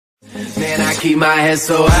Man, I keep my head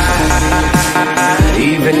so high,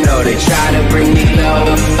 even though they try to bring me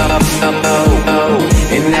low.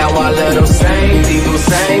 And now all of those same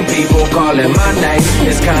people calling my name.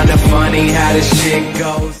 It's kinda funny how this shit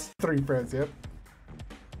goes. 3 friends, yep.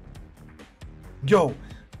 Yo,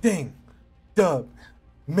 dang, dub,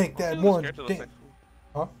 make that one. Dang.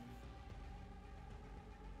 Huh?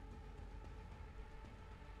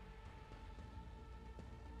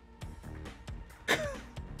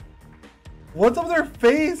 What's up with their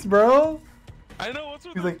face, bro? I know what's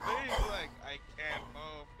with He's their like, face. Like, I can't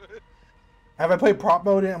move. Have I played prop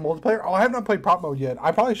mode in multiplayer? Oh, I have not played prop mode yet.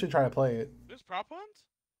 I probably should try to play it. There's prop ones?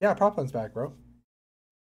 Yeah, prop one's back, bro.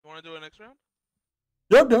 You want to do it next round?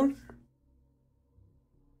 Yep, dude.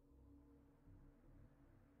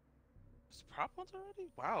 There's prop ones already?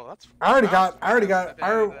 Wow, that's.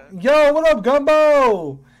 Yo, what up,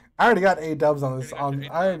 Gumbo? I already got 8 dubs on this. I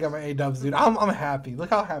already got my 8 dubs, dude. I'm happy. Look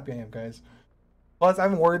how happy I am, guys. Plus, I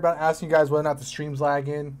haven't worried about asking you guys whether or not the stream's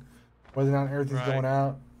lagging, whether or not everything's going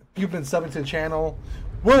out. You've been subbing to the channel.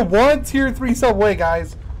 We're 1 tier 3 sub away,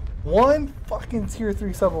 guys. 1 fucking tier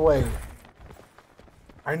 3 sub away.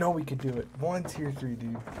 I know we could do it. 1 tier 3,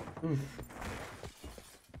 dude. Oof.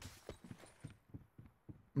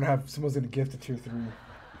 I'm gonna have someone's gonna gift a tier 3. I'm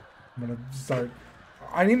gonna start.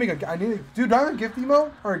 I need to make a. Dude, do I have a gift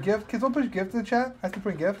emo or a gift? Can someone put a gift in the chat? I have to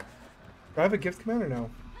put a gift. Do I have a gift command or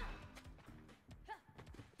no?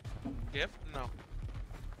 Gift? No.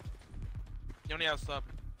 You only have sub.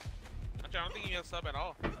 Actually, I don't think you have sub at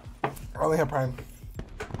all. I only have Prime.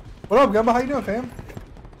 What up, Gumbo? How you doing, fam?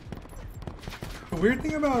 The weird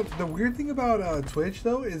thing about Twitch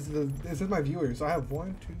though is is my viewers. So I have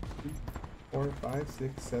 1, 2, 3, 4, 5,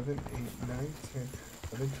 6, 7, 8, 9, 10,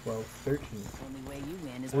 11, 12, 13. The only way you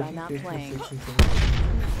win is 14, by not 15, playing. 16, 17,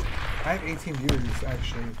 18. I have 18 viewers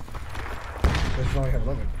actually. I only have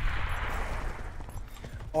 11.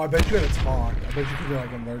 Oh, I bet you had a talk. I bet you could do like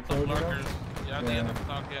a lurk mode, you know? Yeah, I think the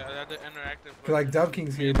talk. Yeah, I had the interactive. Cause like Dub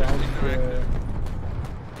King's here, but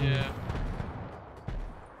yeah.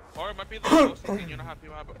 Or it might be the posting. You know how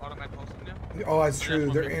people have automatic posting now? Oh, that's true.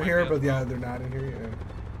 They're in here, but yeah, they're not in here.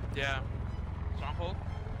 Yeah. Stronghold.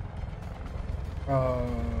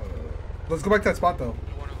 Let's go back to that spot though.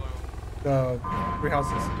 The 3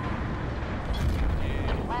 houses.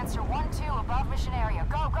 Lancer 1-2 above mission area.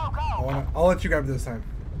 Go, go, go! I'll let you grab it this time.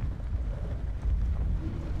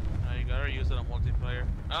 You gotta use it on multiplayer.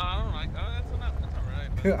 I don't like. That's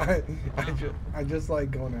alright. I just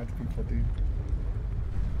like going after people, dude.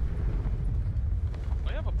 Oh,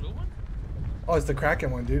 you have a blue one? Oh, it's the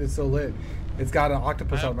Kraken one, dude. It's so lit. It's got an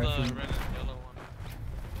octopus on my feet. Red and yellow one.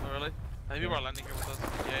 Oh, really? I think people are landing here with us.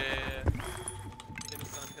 Yeah. Get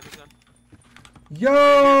this gun.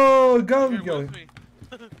 Yo, Gumbo.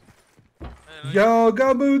 Yo,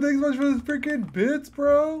 Gumbo, thanks so much for those freaking bits,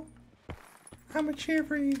 bro. I'ma cheer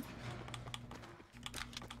for you.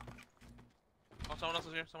 Oh, someone else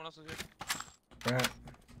is here. Right.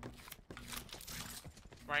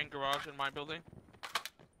 Ryan garage in my building.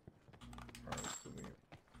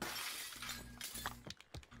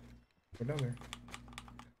 Go down there.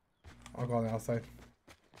 I'll go on the outside.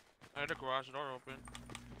 I heard the garage door open.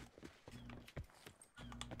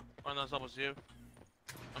 Oh, no, that was you.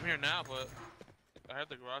 I'm here now, but I heard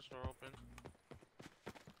the garage door open.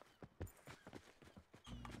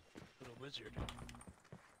 Little wizard.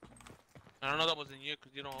 I don't know that wasn't you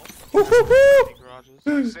because you don't open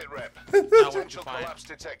garages. Sit rep. Potential collapse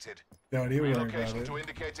detected. No, he was Relocation to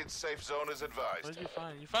indicated safe zone is advised. What did you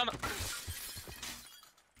find? You found a...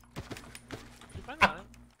 You find that?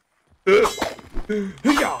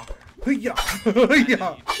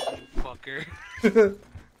 Fucker.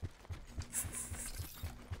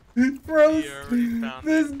 Bro,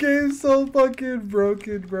 this game's so fucking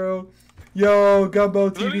broken, bro. Yo, Gumbo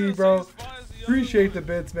TV, bro. Appreciate the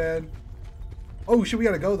bits, man. Oh shit, we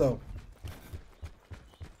gotta go though.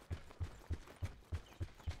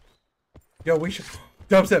 Yo, we should.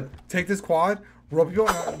 Dubstep, take this quad, roll people,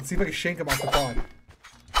 and see if I can shank him off the quad.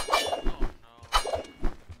 Oh no.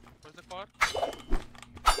 Where's the quad?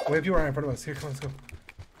 We have people right in front of us. Here, come on, let's go.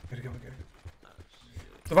 Gotta go.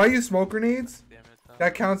 So if I use smoke grenades,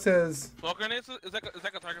 that counts as. Smoke grenades is like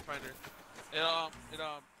a target finder. It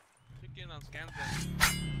pick in on scans them.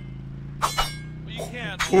 But you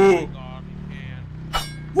can't. Oh my god, you can't.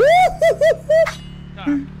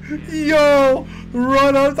 Yo,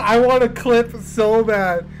 run up! I want a clip so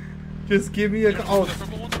bad. Just give me a. Oh,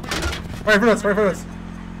 right in front of us! Right in front of us!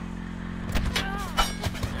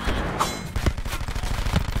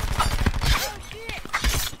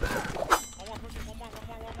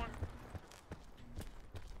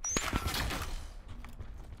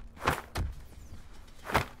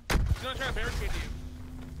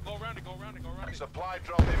 it, go around it, go around it. Supply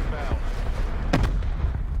drop inbound.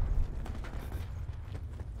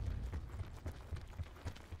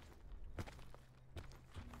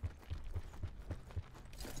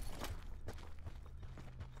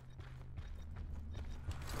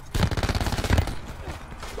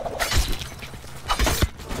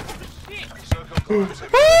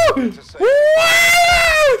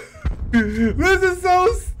 This is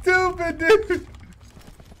so stupid, dude.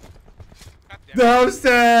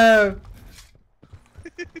 Dubstep.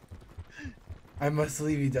 I must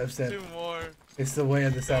leave you, Dubstep. 2 more. It's the way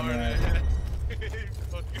of the samurai.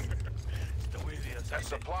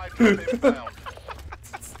 Supply drop inbound.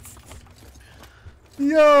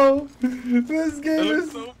 Yo, this game That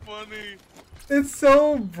is looks so funny. it's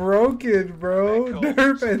so broken, bro. Echo,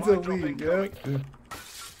 Nerf and supply drop delete, yeah. incoming.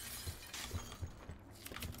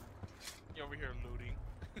 You're over here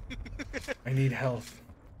looting. I need health.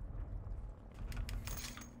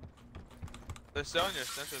 They're selling your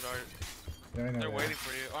sensors, Art. Yeah, I know. They're that. waiting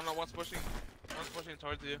for you. Oh no, one's pushing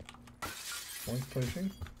towards you. One's pushing.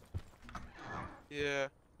 Yeah.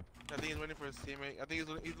 I think he's waiting for his teammate. I think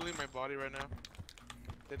he's leaving my body right now.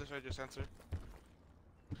 They destroyed your sensor.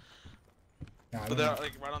 Nah, I So don't they're know.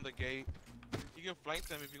 like right on the gate. You can flank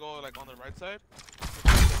them if you go like on the right side.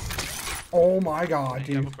 Oh my god, And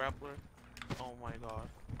you have a dude. grappler. Oh my god.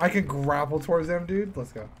 I can grapple towards them, dude.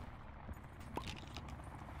 Let's go.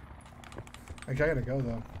 Okay, I gotta go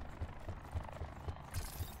though.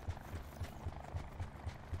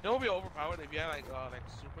 It would be overpowered if you had like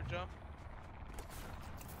super jump.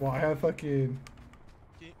 Well, I have fucking.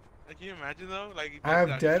 Can you imagine though? Like I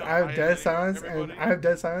have dead silence and I have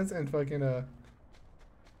dead silence and fucking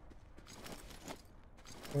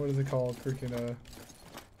what is it called? Freaking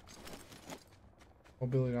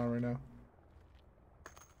mobility on right now.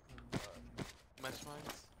 Mesh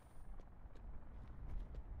mines.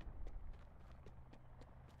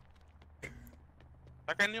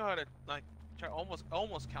 Like I knew how to like try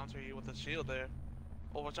almost counter you with a shield there.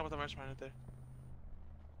 Oh, watch out with the mesh mine right there.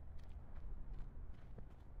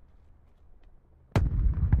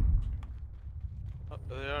 Oh,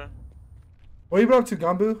 there they are. What you been up to,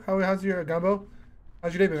 Gumbo? How's your Gumbo?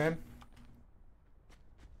 How's your day been, man?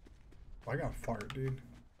 Oh, I got fart, dude.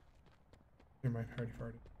 Never mind, I already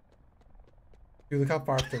farted. Dude, look how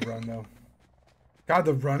far I have to run though. God,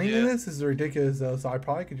 the running in this is ridiculous though, so I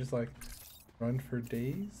probably could just like run for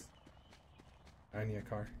days. I need a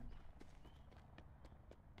car.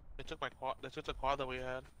 They took my quad. They took the quad that we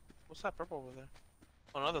had. What's that purple over there?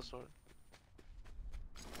 Oh, another sword.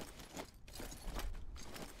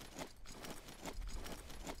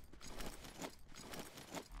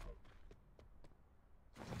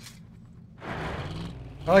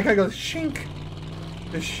 I like how it goes shink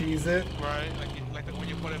to she's it. Right, like when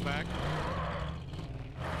you put it back.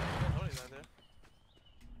 Oh, he's not there.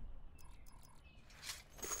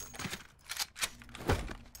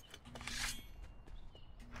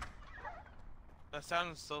 That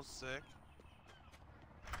sounds so sick.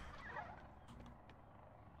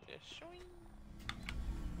 Yeah, showing.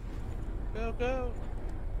 Go, go.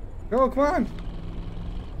 Go, come on.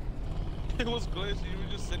 It was glitchy. You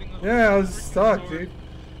were just sitting on Yeah, I the was freaking stuck, sword. dude.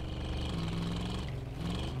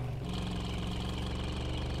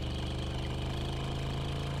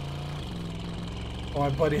 Oh, my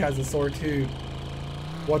buddy has a sword too.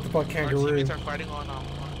 What the fuck, Our kangaroo? teammates are fighting on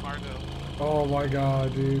cargo. Oh my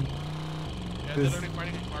god, dude. Yeah, This- they're literally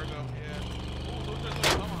fighting in cargo. Yeah. Oh, look at the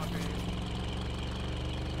tomahawk here.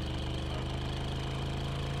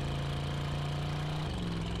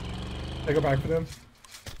 I go back for them.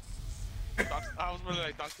 I was really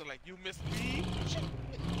like, Doctor, like, you missed me?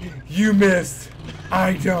 You missed.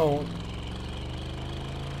 I don't.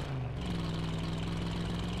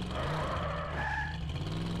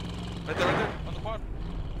 Right there, on the quad.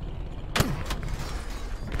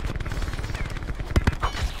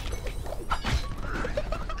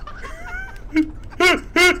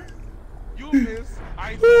 You missed.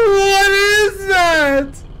 What is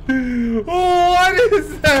that? What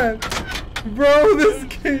is that? Bro, this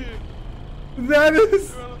game. That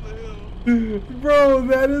is. You're on the hill. Bro,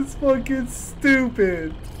 that is fucking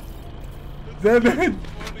stupid. That man.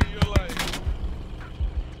 Funny, you're like,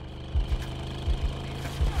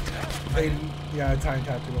 They, yeah, time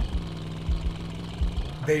tactical.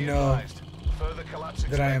 They know Advised. Further collapse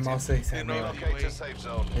that I am expected. also a samurai. Relocate to safe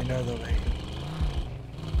zone. They know the way.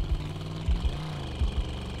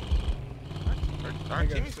 our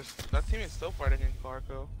teammates are, that team is still fighting in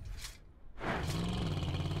Carco.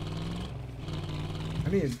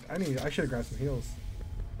 I should have grabbed some heals.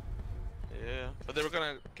 Yeah, but they were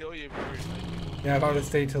gonna kill you if you were like, Yeah, if I would have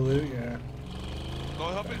stayed to loot, yeah. Go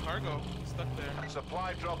helping cargo. He's stuck there.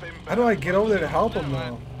 Supply drop inbound. How do I get over there to help him though?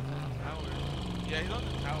 Tower. Yeah, he's on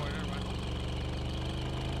the tower. Never mind.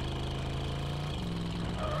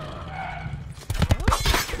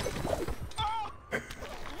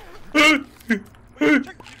 Wait, you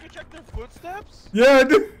can check their footsteps? Yeah,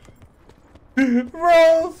 dude.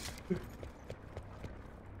 Rose.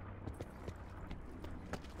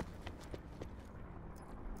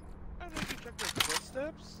 I don't know if you check their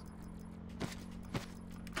footsteps.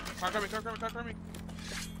 Car coming.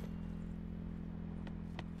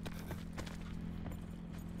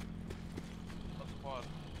 What's the quad?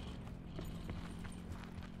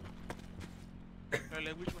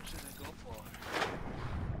 Like, which one should I go for?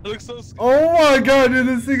 It looks so scary. Oh my god, dude,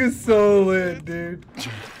 this thing is so lit, dude.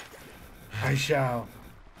 I shall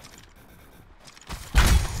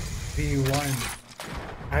be one.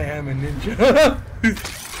 I am a ninja. Oh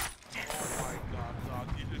my god, dog,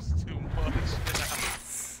 you just too much.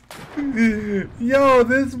 Yo,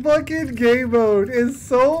 this fucking game mode is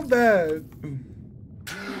so bad.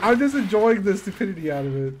 I'm just enjoying the stupidity out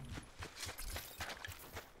of it.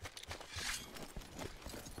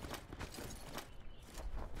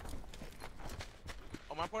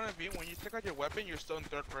 On my point of view, when you take out your weapon, you're still in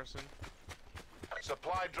third person.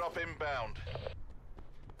 Supply drop inbound.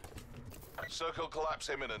 Circle collapse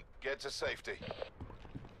imminent. Get to safety.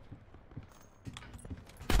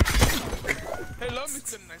 Hello,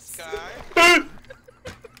 Mr. Nice Guy. Ah,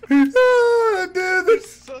 dude,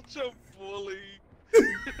 this, Such a bully.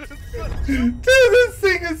 dude, this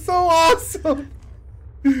thing is so awesome.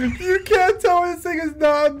 You can't tell me this thing is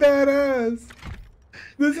not badass.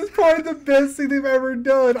 This is probably the best thing they've ever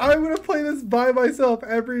done. I'm gonna play this by myself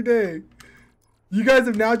every day. You guys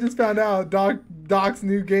have now just found out Doc's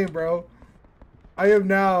new game, bro. I am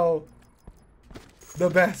now the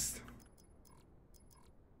best.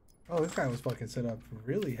 Oh, this guy was fucking set up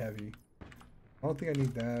really heavy. I don't think I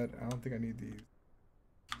need that. I don't think I need these.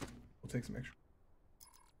 We'll take some extra.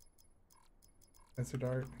 Sensor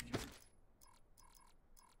dart.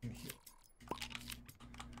 And heal.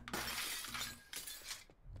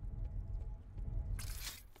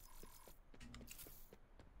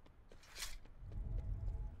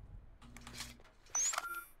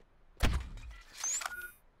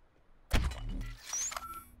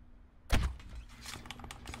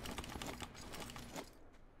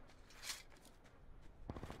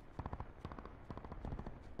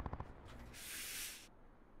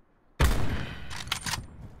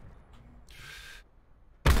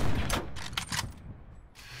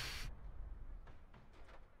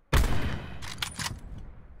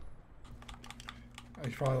 I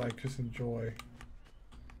should probably like just enjoy.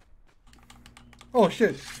 Oh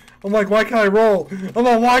shit! I'm like, why can't I roll? I'm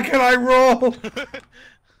like, why can't I roll?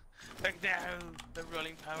 Like, no, the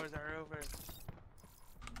rolling powers are over.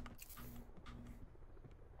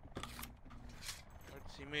 Our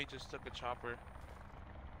teammate just took a chopper.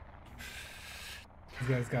 You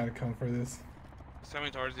guys gotta come for this. He's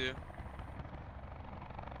coming towards you.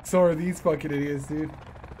 So are these fucking idiots, dude.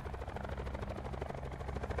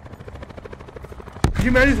 Could you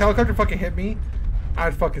imagine this helicopter fucking hit me?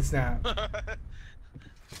 I'd fucking snap.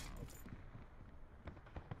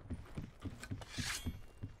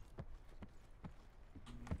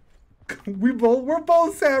 we're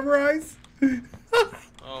both samurais.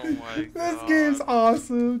 Oh my god. This game's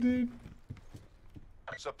awesome, dude.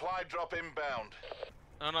 Supply drop inbound.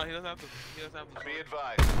 No, he doesn't have to. He doesn't have to. Be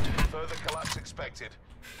advised. Further collapse expected.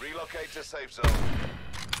 Relocate to safe zone.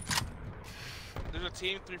 There's a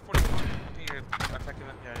team 341. I think you're attacking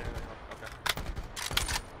them. Yeah. Okay.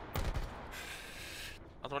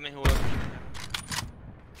 I was wondering who was.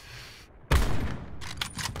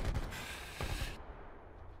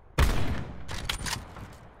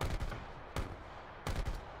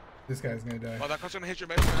 This guy's gonna die. Oh, that car's gonna hit your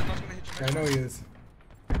mesh. That car's gonna hit your I mesh. know he is.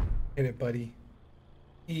 Hit it, buddy.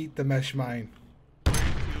 Eat the mesh mine. 2,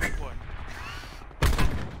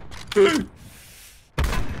 1.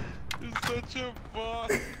 You're such a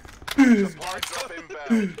boss. Supply drop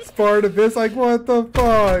inbound. Spartacus, like, what the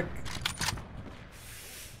fuck?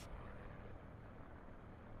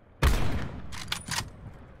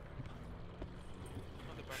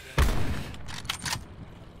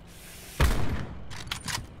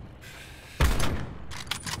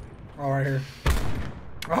 Oh, right here.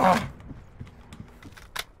 Ah!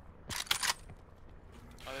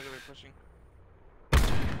 Oh, they're gonna be pushing.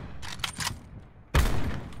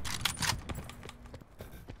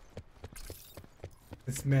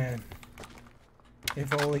 This man.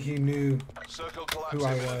 If only he knew Circle collapse who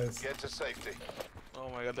I imminent. was. Get to safety. Oh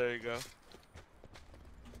my god, there you go.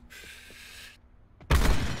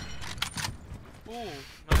 Ooh,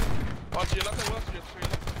 nice. Oh, to your left, to your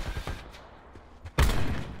left.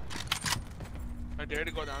 I dare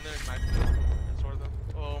to go down there and knife them and sword them.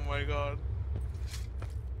 Oh my god.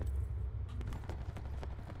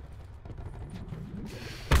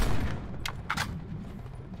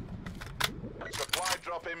 Supply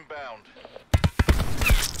drop inbound.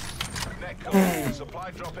 Net call.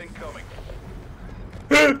 Supply drop incoming.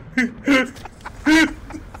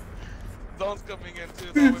 Zone's coming in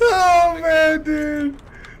too. Oh man, dude.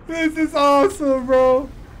 This is awesome, bro.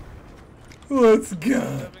 Let's go.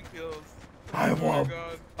 7 kills. I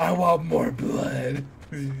Oh want more blood.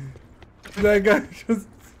 That guy just,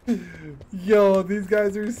 yo, these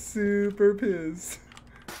guys are super pissed.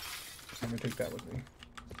 I'm gonna take that with me.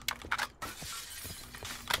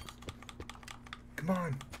 Come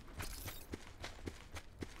on.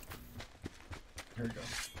 Here we go.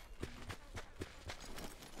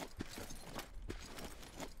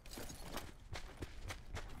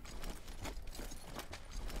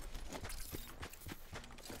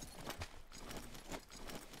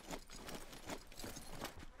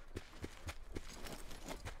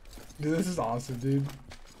 Dude, this is awesome, dude.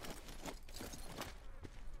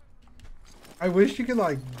 I wish you could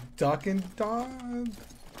like duck and dodge.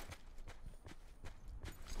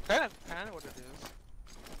 Kind of what it is.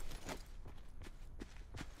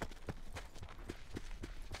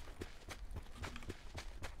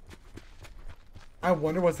 I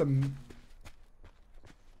wonder what's a. Net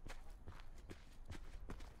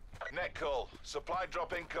call. Supply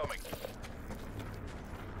drop incoming.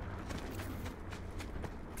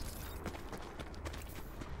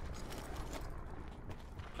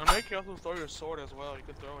 And make sure you also throw your sword as well. You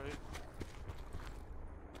can throw it.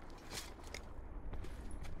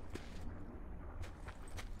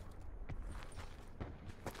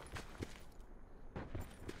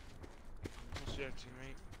 What's your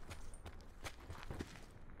teammate?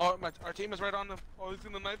 Oh, our team is right on them. Oh, he's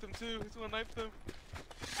gonna knife them too. He's gonna knife them.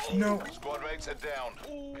 No. Squad mates are down.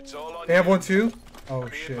 It's all on They have you. one too? Oh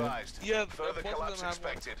Be shit. advised. Yeah, Further both of collapse them have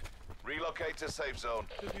one. expected. Relocate to safe zone.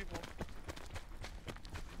 2 people.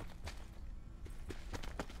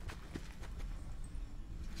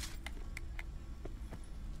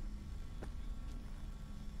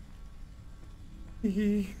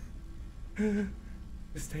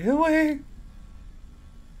 Stay away.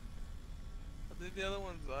 I think the other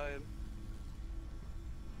one died.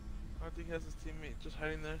 I think he has his teammate just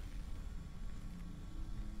hiding there.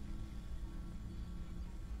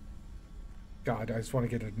 God, I just want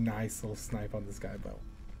to get a nice little snipe on this guy, but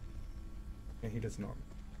and he doesn't know.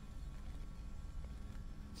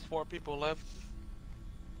 There's 4 people left.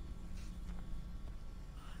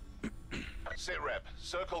 Sit rep.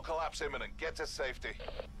 Circle collapse imminent. Get to safety.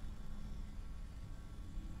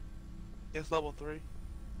 It's level 3. I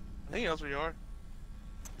think he knows where you are.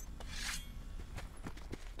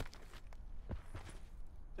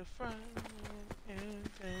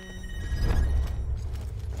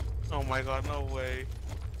 Oh my god, no way.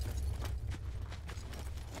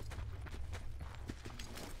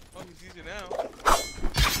 Oh, he's easy now.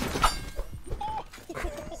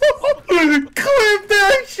 Clip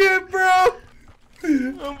that shit, bro!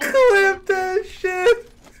 Clip that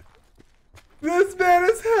shit! This man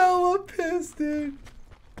is hella pissed, dude.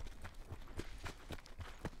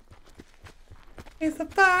 It's the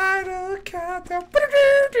final countdown.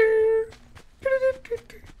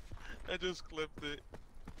 I just clipped it.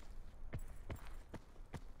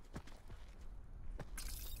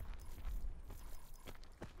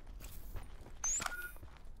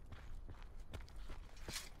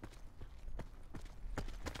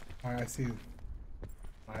 Alright, I see you.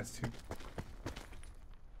 Last 2.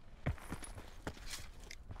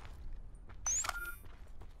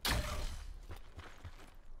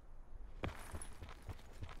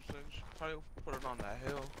 So you should probably put it on that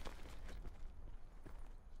hill.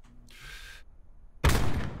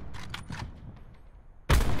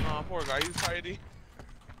 Aw, poor guy, he's hiding.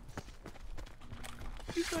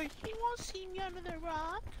 He's like, he won't see me under the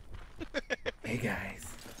rock. Hey guys.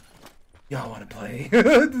 Y'all wanna play?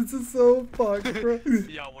 This is so fucked, bro.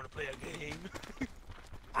 Y'all wanna play a game?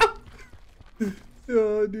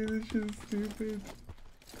 Oh, dude, this shit is stupid.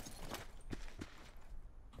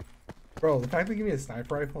 Bro, the fact they give me a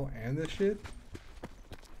sniper rifle and this shit,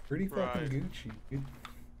 pretty fucking Right. Gucci, dude.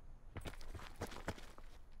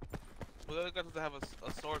 Well, the other guy doesn't have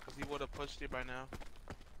a sword because he would have pushed you by now.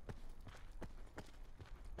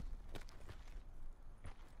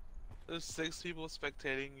 There's 6 people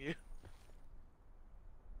spectating you.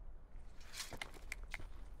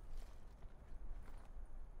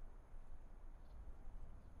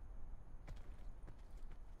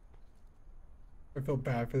 I feel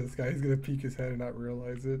bad for this guy. He's gonna peek his head and not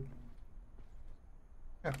realize it.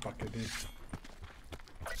 Ah, fuck it, dude.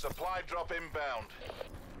 Supply drop inbound.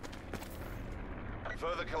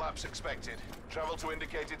 Further collapse expected. Travel to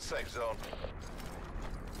indicated safe zone.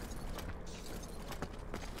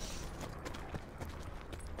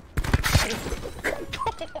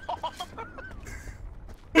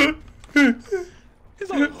 He's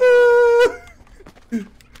like,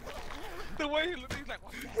 the way he looks, he's like,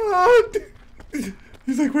 what? Oh,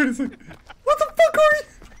 he's like, wait a second. What the fuck are you?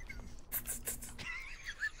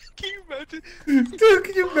 Can you imagine? Dude,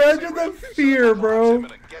 can you imagine the fear, bro?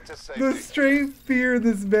 Get to The safety. straight fear in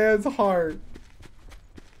this man's heart.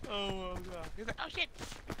 Oh my god. He's like, oh shit.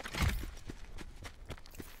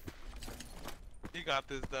 You got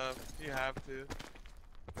this, Dub. You have to.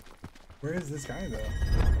 Where is this guy, though?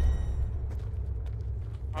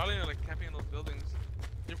 Probably like camping in those buildings.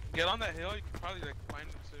 You get on that hill, you can probably like find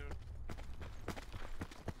him soon.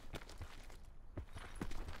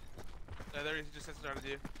 Yeah, there he is. He just sits out of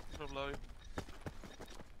you. He's right below you.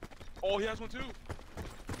 Oh, he has one too.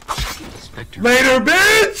 Specter. Later,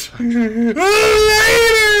 bitch! Later,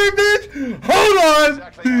 bitch! Hold on!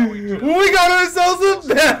 Exactly how we do. We got ourselves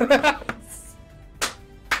a badass!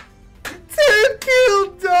 10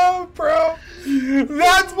 kill dub, bro!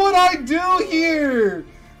 That's what I do here!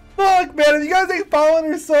 Fuck, man, if you guys ain't following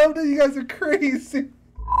or something, you guys are crazy.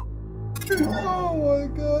 Oh my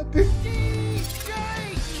god, dude.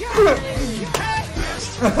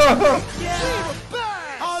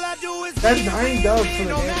 That's 9 dubs for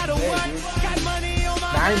the game today, dude.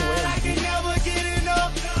 9 wins, dude.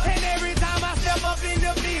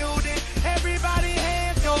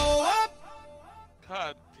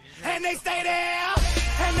 God. And they stay there.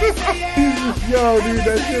 And they stay there. Yo, dude,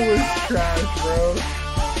 that shit was trash, bro.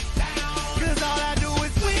 Cause all I do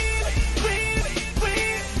is win.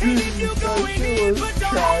 And if you go That in shit it, was but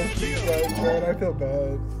don't trash, feel. man. I feel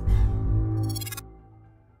bad.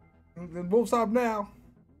 Then we'll stop now.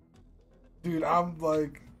 Dude, I'm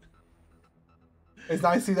like... It's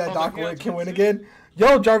nice to see that Oh, Doc yeah, can win too. again.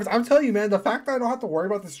 Yo, Jarvis, I'm telling you, man, the fact that I don't have to worry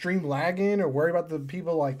about the stream lagging or worry about the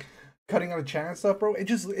people, like, cutting out of chat and stuff, bro, it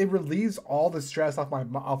relieves all the stress off my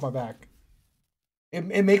back.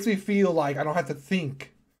 It makes me feel like I don't have to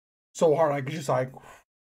think so hard. I can just, like,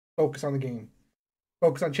 focus on the game.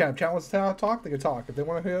 Focus on chat. If chat wants to talk, they can talk. If they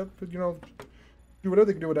want to hit up, you know, do whatever,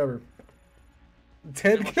 they can do whatever.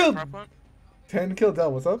 10 kill. 10 kill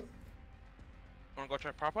Del, what's up? Wanna go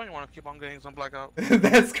try prop on? You wanna keep on getting some blackout?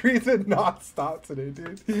 That screen did not stop today,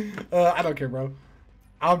 dude. I don't care, bro.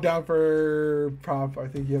 I'm down for prop. I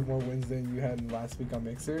think you have more wins than you had last week on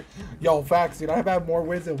Mixer. Yo, facts, dude. I've had more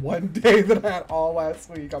wins in one day than I had all last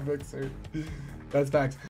week on Mixer. That's facts.